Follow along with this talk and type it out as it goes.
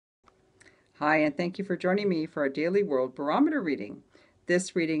Hi, and thank you for joining me for our daily World Barometer reading.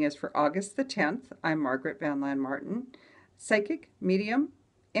 This reading is for August the 10th. I'm Margaret VanLaanMartin, psychic, medium,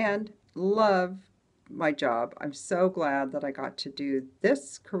 and love my job. I'm so glad that I got to do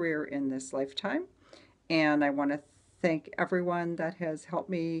this career in this lifetime, and I want to thank everyone that has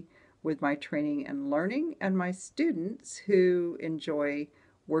helped me with my training and learning, and my students who enjoy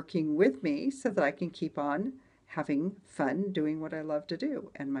working with me so that I can keep on having fun doing what I love to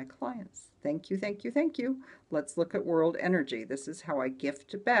do, and my clients. Thank you, thank you, thank you. Let's look at world energy. This is how I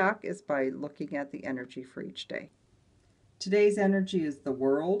gift back, is by looking at the energy for each day. Today's energy is the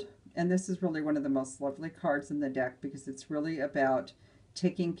world, and this is really one of the most lovely cards in the deck because it's really about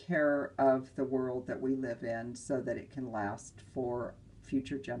taking care of the world that we live in so that it can last for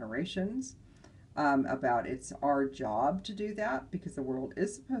future generations. About it's our job to do that because the world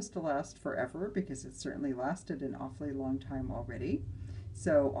is supposed to last forever, because it's certainly lasted an awfully long time already.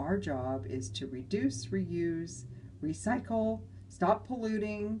 So our job is to reduce, reuse, recycle, stop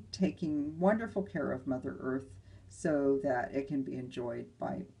polluting, taking wonderful care of Mother Earth so that it can be enjoyed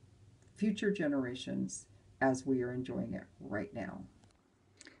by future generations as we are enjoying it right now.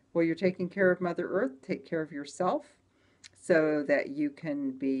 While you're taking care of Mother Earth, take care of yourself so that you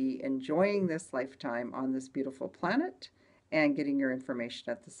can be enjoying this lifetime on this beautiful planet and getting your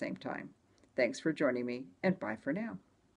information at the same time. Thanks for joining me, and bye for now.